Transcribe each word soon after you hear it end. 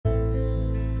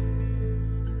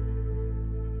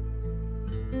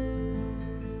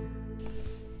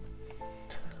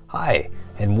Hi,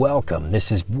 and welcome.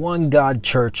 This is One God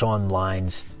Church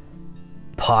Online's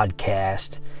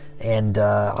podcast, and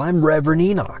I'm Reverend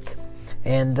Enoch.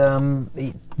 And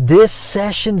this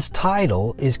session's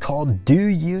title is called Do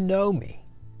You Know Me?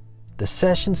 The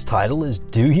session's title is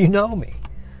Do You Know Me?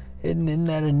 Isn't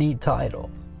that a neat title?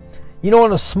 You know,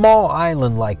 on a small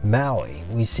island like Maui,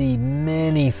 we see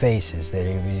many faces that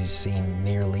we've seen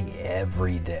nearly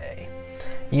every day.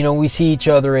 You know, we see each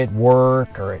other at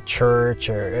work or at church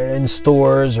or in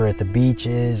stores or at the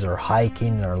beaches or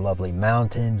hiking in our lovely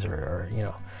mountains or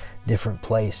different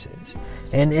places.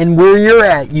 And where you're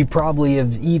at, you probably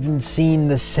have even seen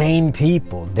the same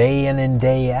people day in and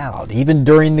day out. Even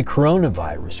during the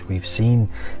coronavirus, we've seen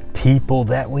people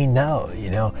that we know,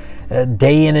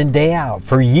 day in and day out.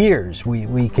 For years,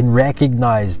 we can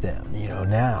recognize them,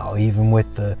 now. Even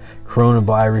with the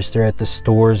coronavirus, they're at the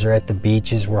stores or at the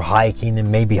beaches. We're hiking,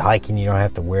 and maybe hiking, you don't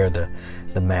have to wear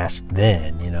the mask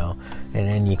then, And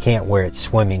then you can't wear it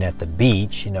swimming at the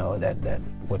beach, that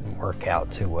wouldn't work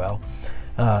out too well.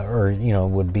 Or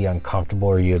would be uncomfortable,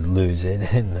 or you'd lose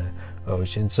it in the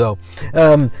ocean. So,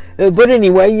 but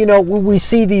anyway, we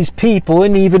see these people,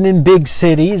 and even in big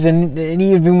cities, and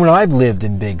even when I've lived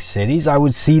in big cities, I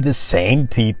would see the same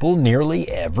people nearly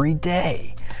every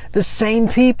day. The same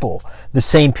people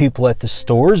at the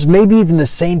stores, maybe even the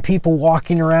same people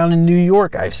walking around in New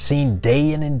York. I've seen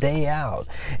day in and day out.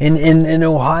 In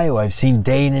Ohio, I've seen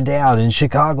day in and day out. In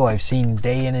Chicago, I've seen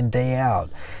day in and day out.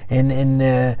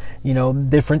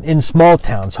 Different in small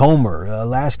towns, Homer,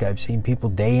 Alaska, I've seen people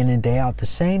day in and day out. The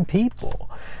same people,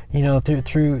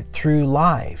 through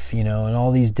life, in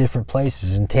all these different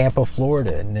places. In Tampa,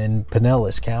 Florida, and in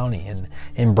Pinellas County, and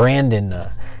in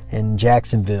Brandon, in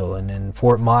Jacksonville, and in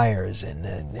Fort Myers, and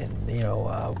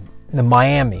in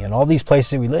Miami, and all these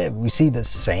places we live, we see the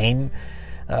same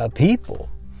people,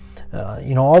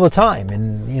 all the time,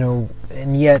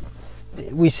 and yet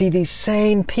we see these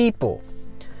same people,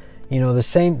 the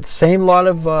same lot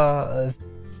of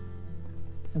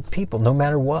people, no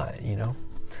matter what,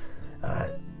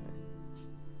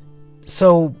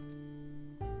 So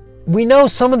we know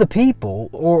some of the people,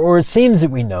 or it seems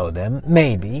that we know them,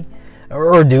 maybe.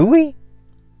 Or do we?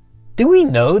 Do we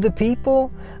know the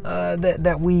people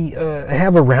that we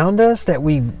have around us, that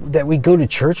we go to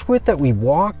church with, that we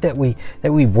walk, that we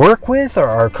work with,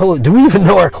 or do we even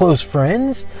know our close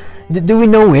friends? Do we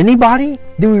know anybody?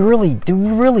 Do we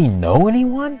really know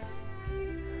anyone?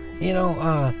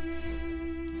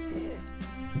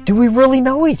 Do we really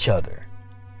know each other?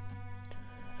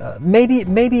 Maybe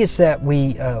it's that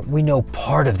we know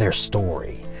part of their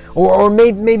story. Or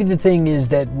maybe the thing is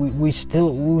that we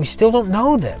still don't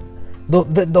know them.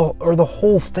 The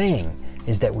whole thing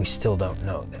is that we still don't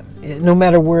know them. No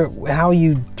matter how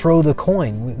you throw the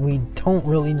coin, we don't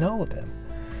really know them.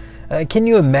 Can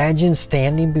you imagine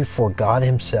standing before God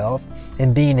Himself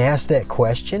and being asked that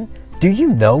question? Do you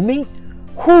know me?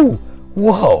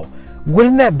 Whoa!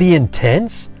 Wouldn't that be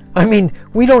intense? I mean,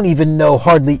 we don't even know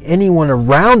hardly anyone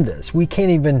around us. We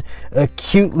can't even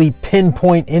acutely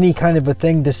pinpoint any kind of a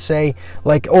thing to say,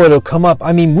 like, oh, it'll come up.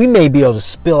 I mean, we may be able to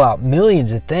spill out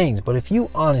millions of things, but if you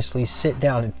honestly sit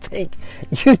down and think,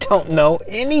 you don't know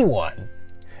anyone.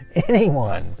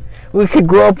 We could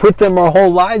grow up with them our whole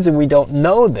lives and we don't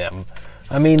know them.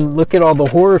 I mean, look at all the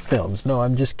horror films. No,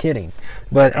 I'm just kidding.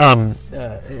 But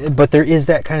there is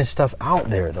that kind of stuff out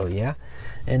there, though, yeah?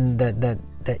 And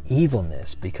that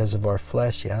evilness because of our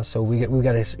flesh, yeah. So we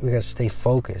gotta stay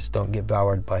focused. Don't get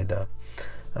devoured by the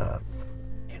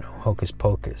hocus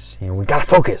pocus. We gotta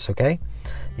focus, okay?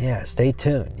 Yeah, stay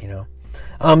tuned.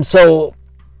 So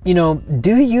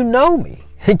do you know me?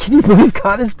 Can you believe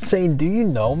God is saying, do you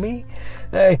know me?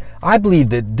 I believe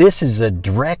that this is a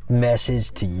direct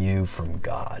message to you from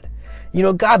God.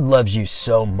 God loves you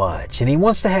so much, and He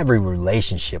wants to have a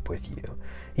relationship with you.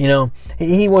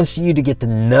 He wants you to get to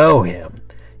know Him.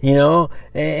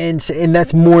 And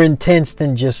that's more intense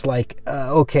than just like,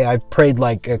 okay, I've prayed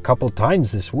like a couple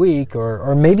times this week,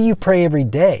 or maybe you pray every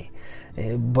day.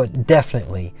 But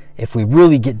definitely, if we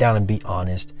really get down and be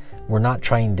honest, we're not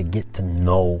trying to get to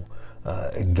know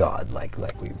God like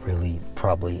we really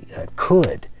probably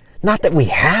could. Not that we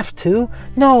have to.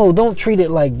 No, don't treat it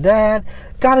like that.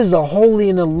 God is a holy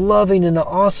and a loving and an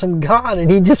awesome God, and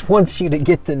He just wants you to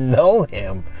get to know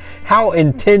Him. How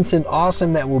intense and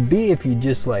awesome that will be if you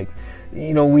just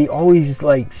we always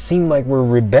seem like we're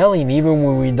rebelling even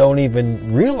when we don't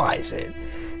even realize it.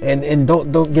 And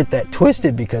don't get that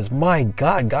twisted, because my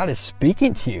God is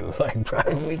speaking to you.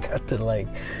 We got to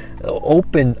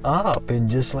open up and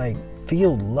just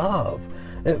feel love.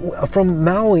 From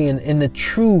Maui in the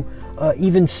true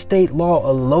even state law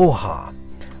aloha.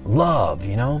 love,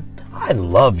 I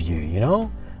love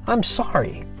you, I'm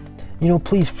sorry.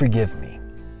 Please forgive me.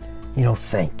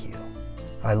 Thank you.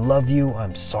 I love you.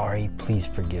 I'm sorry. Please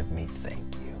forgive me.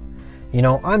 Thank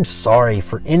you. I'm sorry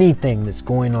for anything that's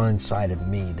going on inside of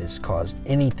me that's caused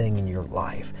anything in your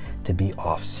life to be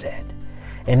offset.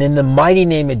 And in the mighty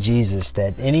name of Jesus,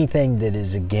 that anything that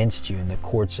is against you in the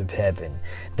courts of heaven,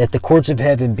 that the courts of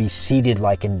heaven be seated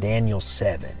like in Daniel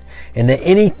 7. And that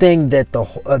anything that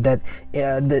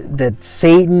that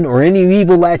Satan or any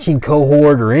evil latching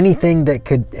cohort or anything that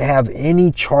could have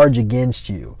any charge against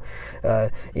you,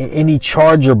 any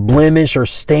charge or blemish or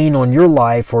stain on your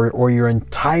life or your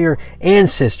entire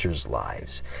ancestors'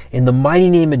 lives, in the mighty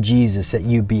name of Jesus, that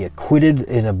you be acquitted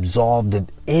and absolved of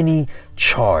any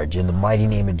charge in the mighty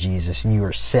name of Jesus, and you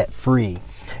are set free.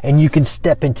 And you can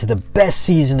step into the best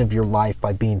season of your life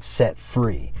by being set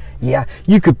free. Yeah,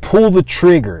 you could pull the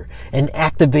trigger and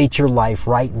activate your life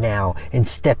right now and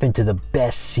step into the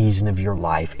best season of your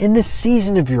life. In this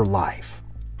season of your life,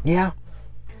 yeah,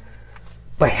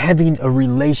 by having a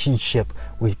relationship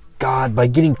with God, by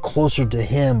getting closer to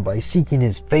Him, by seeking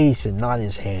His face and not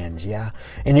His hands, yeah?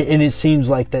 And it seems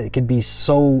like that it can be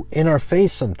so in our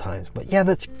face sometimes, but yeah,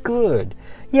 that's good.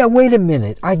 Yeah, wait a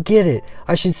minute, I get it.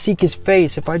 I should seek His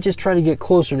face. If I just try to get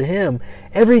closer to Him,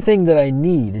 everything that I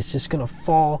need is just going to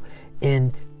fall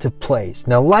into place.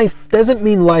 Now, life doesn't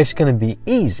mean life's going to be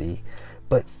easy,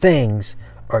 but things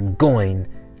are going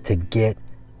to get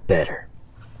better.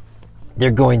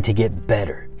 They're going to get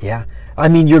better, yeah? I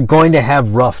mean, you're going to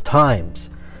have rough times,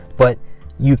 but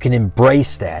you can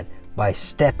embrace that by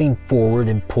stepping forward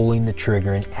and pulling the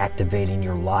trigger and activating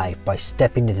your life, by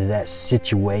stepping into that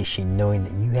situation knowing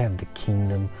that you have the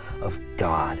kingdom of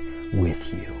God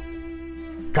with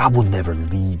you. God will never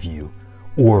leave you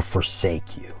or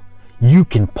forsake you. You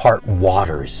can part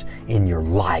waters in your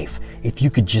life if you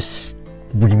could just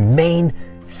remain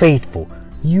faithful.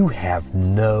 You have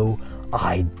no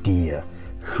idea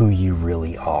who you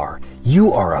really are.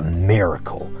 You are a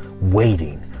miracle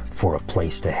waiting for a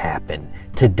place to happen.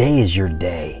 Today is your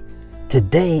day.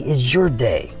 Today is your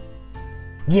day.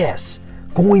 Yes,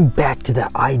 going back to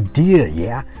that idea,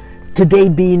 yeah? Today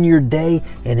being your day,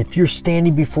 and if you're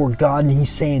standing before God and He's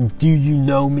saying, "Do you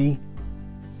know me?"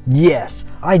 Yes,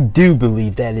 I do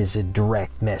believe that is a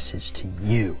direct message to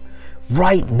you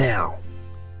right now.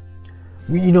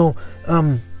 We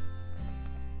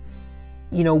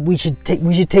should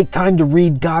take time to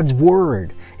read God's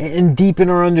Word and deepen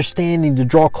our understanding to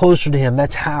draw closer to Him.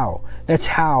 That's how,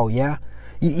 yeah?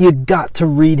 You got to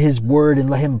read His Word and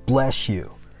let Him bless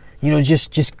you.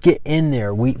 Just get in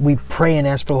there. We pray and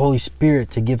ask for the Holy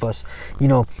Spirit to give us,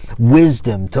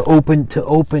 wisdom, to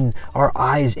open our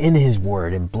eyes in His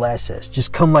Word and bless us.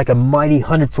 Just come like a mighty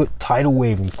 100-foot tidal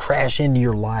wave and crash into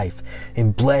your life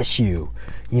and bless you.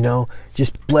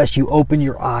 Just bless you. Open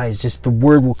your eyes. Just the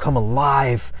Word will come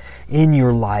alive in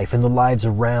your life and the lives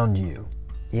around you.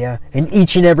 Yeah, in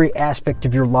each and every aspect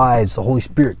of your lives, the Holy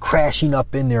Spirit crashing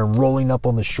up in there and rolling up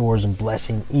on the shores and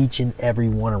blessing each and every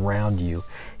one around you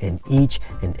in each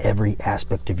and every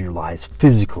aspect of your lives,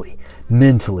 physically,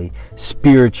 mentally,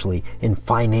 spiritually, and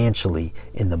financially,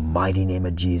 in the mighty name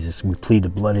of Jesus. We plead the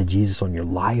blood of Jesus on your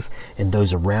life and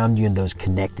those around you and those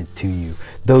connected to you,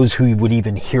 those who would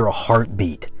even hear a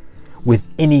heartbeat with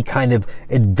any kind of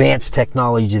advanced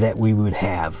technology that we would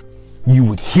have. You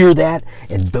would hear that,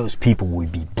 and those people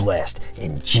would be blessed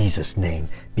in Jesus' name,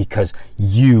 because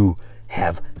you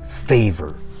have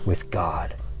favor with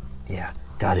God. Yeah,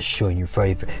 God is showing you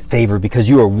favor because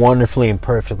you are wonderfully and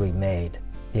perfectly made.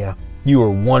 Yeah, you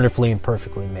are wonderfully and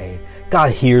perfectly made.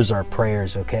 God hears our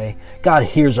prayers, okay? God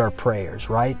hears our prayers,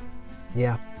 right?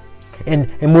 Yeah.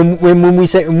 And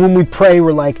when we pray,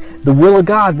 we're like, the will of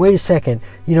God. Wait a second,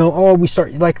 we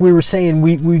start, like we were saying,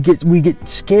 we get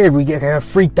scared, we get kind of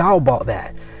freaked out about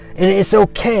that, and it's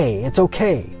okay. It's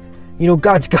okay.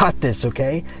 God's got this.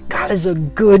 Okay, God is a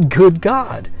good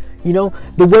God. The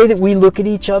way that we look at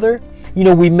each other,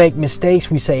 we make mistakes,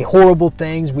 we say horrible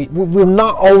things. We're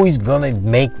not always gonna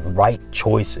make right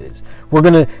choices. We're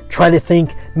gonna try to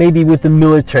think maybe with the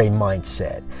military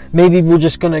mindset. Maybe we're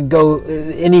just going to go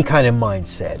any kind of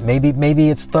mindset. Maybe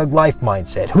it's thug life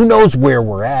mindset. Who knows where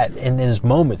we're at in those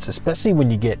moments, especially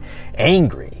when you get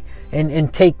angry.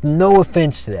 And take no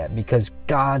offense to that, because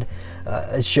God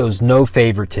shows no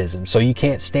favoritism. So you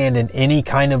can't stand in any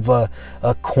kind of a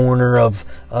corner of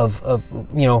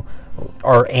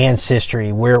our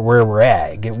ancestry where we're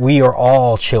at. We are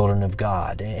all children of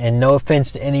God. And no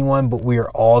offense to anyone, but we are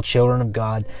all children of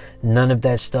God. None of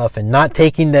that stuff. And not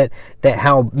taking that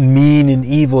how mean and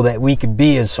evil that we could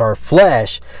be as our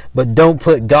flesh, but don't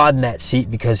put God in that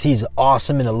seat, because He's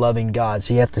awesome and a loving God.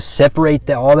 So you have to separate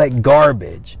all that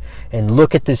garbage and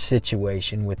look at this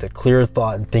situation with a clear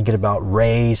thought and thinking about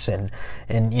race and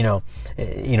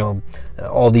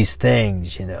all these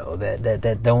things,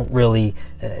 that don't really,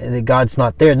 that God's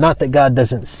not there. Not that God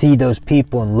doesn't see those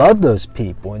people and love those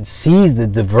people and sees the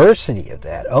diversity of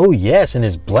that. Oh yes, and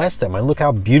has blessed them. I look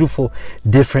how beautiful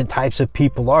different types of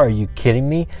people are. Are you kidding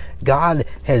me? God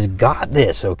has got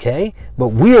this, okay? But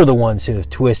we are the ones who have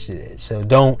twisted it. So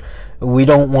we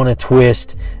don't want to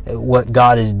twist what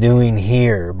God is doing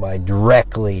here by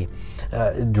directly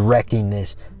directing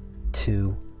this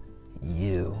to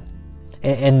you.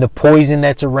 And the poison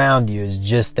that's around you is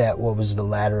just that. What was the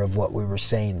ladder of what we were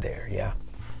saying there? Yeah.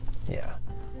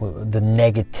 The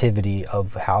negativity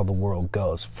of how the world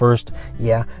goes. First,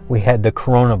 we had the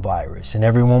coronavirus, and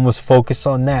everyone was focused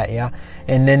on that.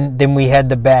 And then we had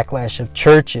the backlash of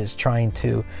churches trying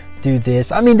to do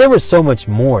this. I mean, there was so much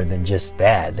more than just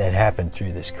that happened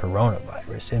through this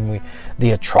coronavirus, and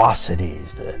the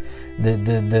atrocities,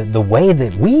 the way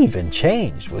that we even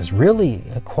changed was really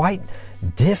quite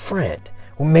different.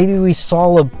 Well, maybe we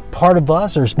saw a part of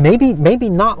us, or maybe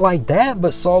not like that,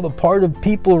 but saw the part of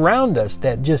people around us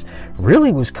that just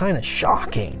really was kind of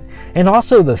shocking. And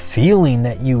also the feeling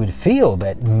that you would feel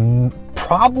that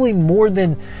probably more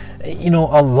than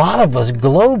a lot of us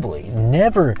globally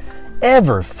never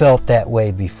ever felt that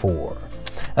way before.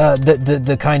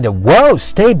 The kind of, whoa,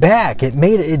 stay back.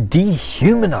 It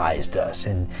dehumanized us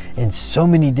in so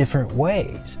many different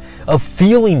ways. Of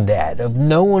feeling that, of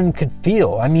no one could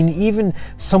feel. I mean, even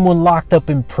someone locked up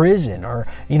in prison, or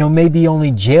maybe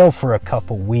only jail for a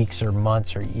couple weeks or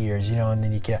months or years, and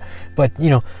then you can't. But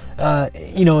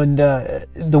and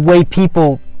the way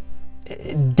people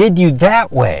did you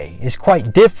that way is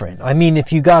quite different. I mean,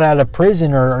 if you got out of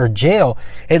prison or jail,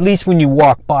 at least when you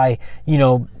walk by,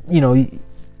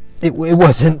 it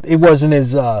wasn't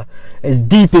as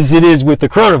deep as it is with the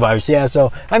coronavirus. Yeah,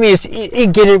 so I mean,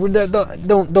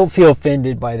 don't feel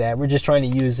offended by that. We're just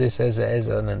trying to use this as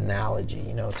an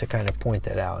analogy, to kind of point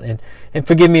that out. And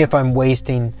forgive me if I'm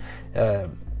wasting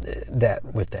that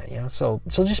with that. So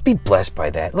just be blessed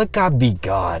by that. Let God be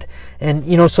God,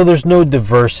 and so there's no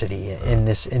diversity in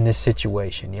this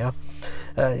situation.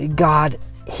 God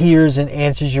hears and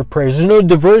answers your prayers. There's no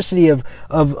diversity of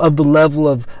the level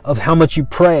of how much you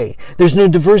pray. There's no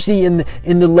diversity in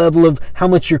the level of how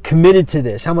much you're committed to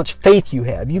this, how much faith you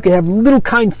have. You can have little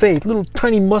kind faith, little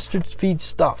tiny mustard seed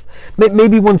stuff.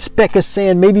 Maybe one speck of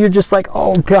sand. Maybe you're just like,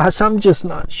 oh gosh, I'm just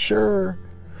not sure.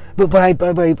 But I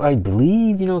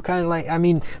believe, kind of like, I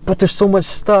mean, but there's so much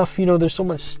stuff, there's so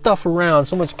much stuff around,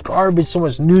 so much garbage, so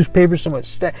much newspaper, so much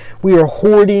stuff. We are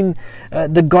hoarding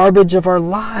the garbage of our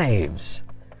lives.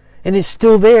 And it's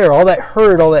still there, all that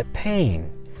hurt, all that pain.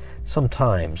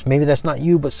 Sometimes. Maybe that's not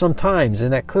you, but sometimes,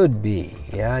 and that could be.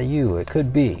 Yeah, it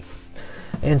could be.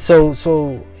 And so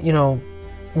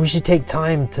we should take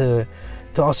time to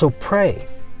also pray.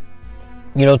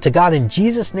 To God in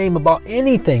Jesus' name about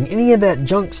anything, any of that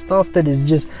junk stuff that is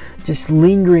just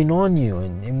lingering on you.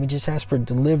 And we just ask for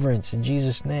deliverance in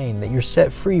Jesus' name, that you're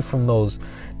set free from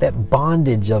that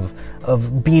bondage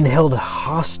of being held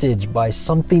hostage by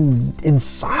something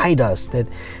inside us that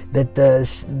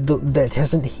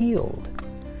hasn't healed.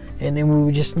 And then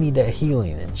we just need that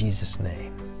healing in Jesus'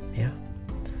 name. Yeah.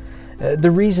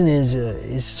 The reason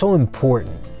is so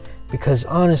important because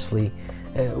honestly,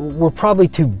 we're probably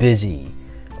too busy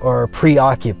or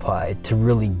preoccupied to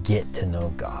really get to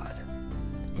know God.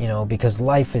 Because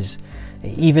life is,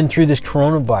 even through this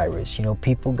coronavirus,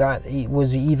 people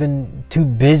was even too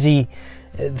busy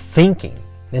thinking.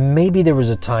 And maybe there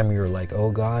was a time where you were like, oh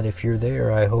God, if you're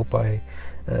there, I hope I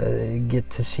get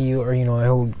to see you, or I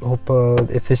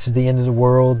hope if this is the end of the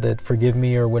world, that forgive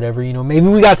me, or whatever. Maybe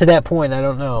we got to that point. I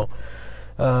don't know,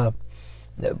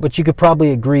 but you could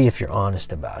probably agree if you're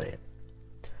honest about it.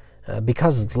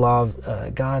 Because of love,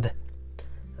 God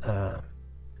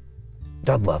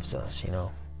loves us.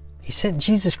 He sent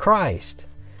Jesus Christ,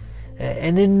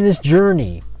 and in this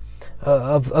journey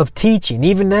of teaching,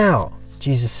 even now,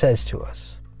 Jesus says to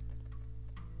us,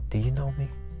 "Do you know me?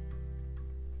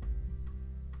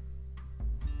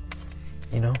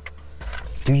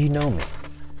 Do you know me?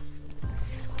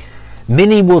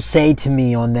 Many will say to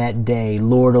me on that day,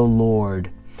 Lord, O Lord,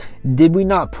 did we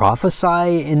not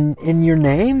prophesy in your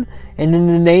name, and in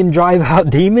the name drive out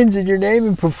demons in your name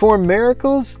and perform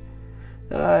miracles?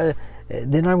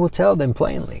 Then I will tell them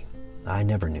plainly, I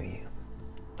never knew you.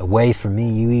 Away from me,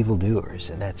 you evildoers."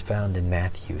 And that's found in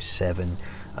Matthew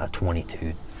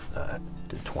 7:22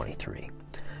 to 23.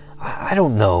 I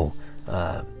don't know.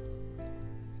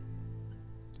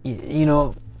 You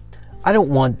know, I don't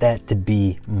want that to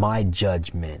be my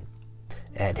judgment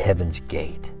at heaven's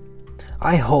gate.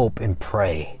 I hope and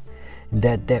pray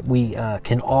that we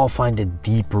can all find a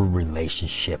deeper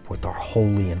relationship with our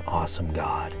holy and awesome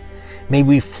God. May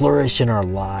we flourish in our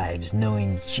lives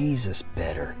knowing Jesus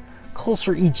better,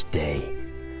 closer each day.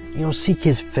 You know, seek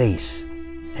His face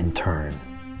and turn.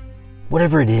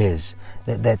 Whatever it is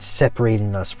that's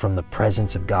separating us from the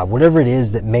presence of God, whatever it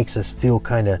is that makes us feel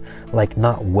kind of like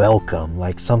not welcome,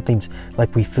 like something's,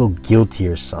 like we feel guilty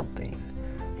or something,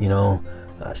 you know,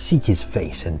 seek His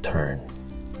face and turn.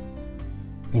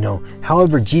 You know,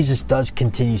 however, Jesus does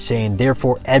continue saying,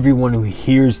 therefore everyone who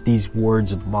hears these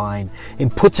words of mine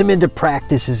and puts them into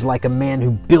practice is like a man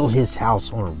who built his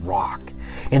house on a rock.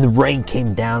 And the rain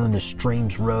came down and the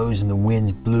streams rose and the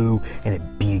winds blew and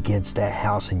it beat against that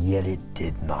house, and yet it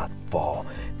did not fall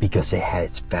because it had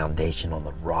its foundation on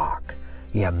the rock.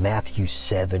 Yeah, Matthew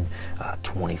 7,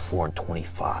 24 and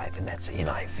 25, and that's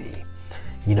NIV.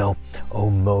 You know, O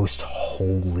most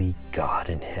holy God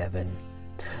in heaven,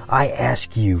 I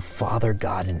ask you, Father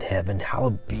God in heaven,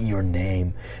 hallowed be your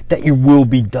name, that your will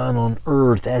be done on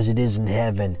earth as it is in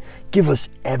heaven. Give us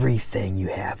everything you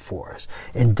have for us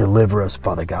and deliver us,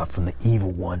 Father God, from the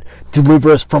evil one.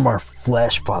 Deliver us from our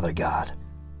flesh, Father God.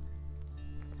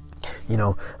 You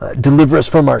know, deliver us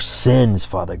from our sins,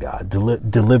 Father God.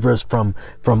 Deliver us from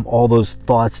all those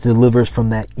thoughts. Deliver us from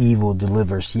that evil.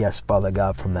 Deliver us, yes, Father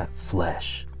God, from that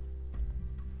flesh.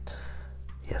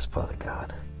 Yes, Father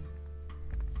God.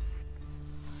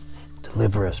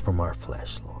 Deliver us from our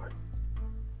flesh, Lord.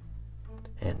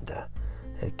 And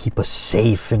keep us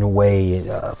safe in a way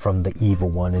from the evil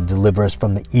one, and deliver us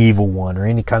from the evil one or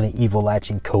any kind of evil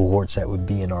latching cohorts that would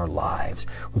be in our lives.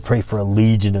 We pray for a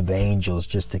legion of angels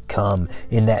just to come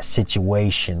in that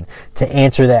situation, to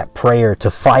answer that prayer,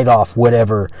 to fight off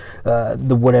whatever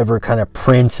kind of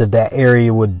prince of that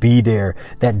area would be there,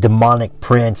 that demonic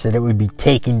prince, that it would be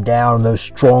taken down. Those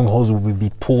strongholds would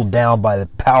be pulled down by the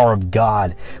power of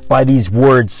God, by these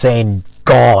words saying,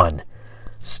 gone.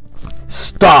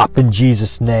 Stop in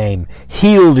Jesus' name.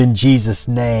 Healed in Jesus'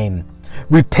 name.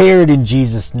 Repaired in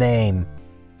Jesus' name.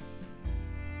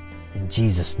 In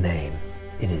Jesus' name,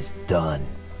 it is done.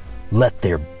 Let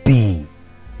there be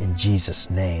in Jesus'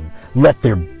 name. Let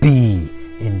there be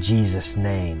in Jesus'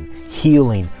 name.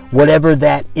 Healing, whatever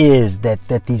that is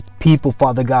that these people,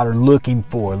 Father God, are looking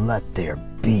for, let there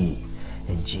be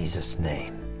in Jesus'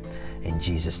 name. In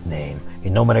Jesus' name.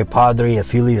 In nomine Padre, et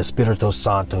Filii, et Spiritus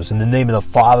Sanctus. In the name of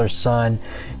the Father, Son,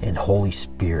 and Holy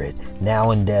Spirit. Now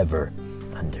and ever,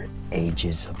 under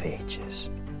ages of ages.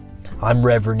 I'm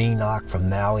Reverend Enoch from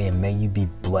Maui, and may you be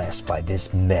blessed by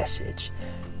this message.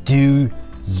 Do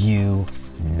you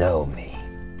know me?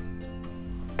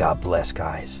 God bless,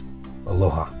 guys.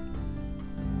 Aloha.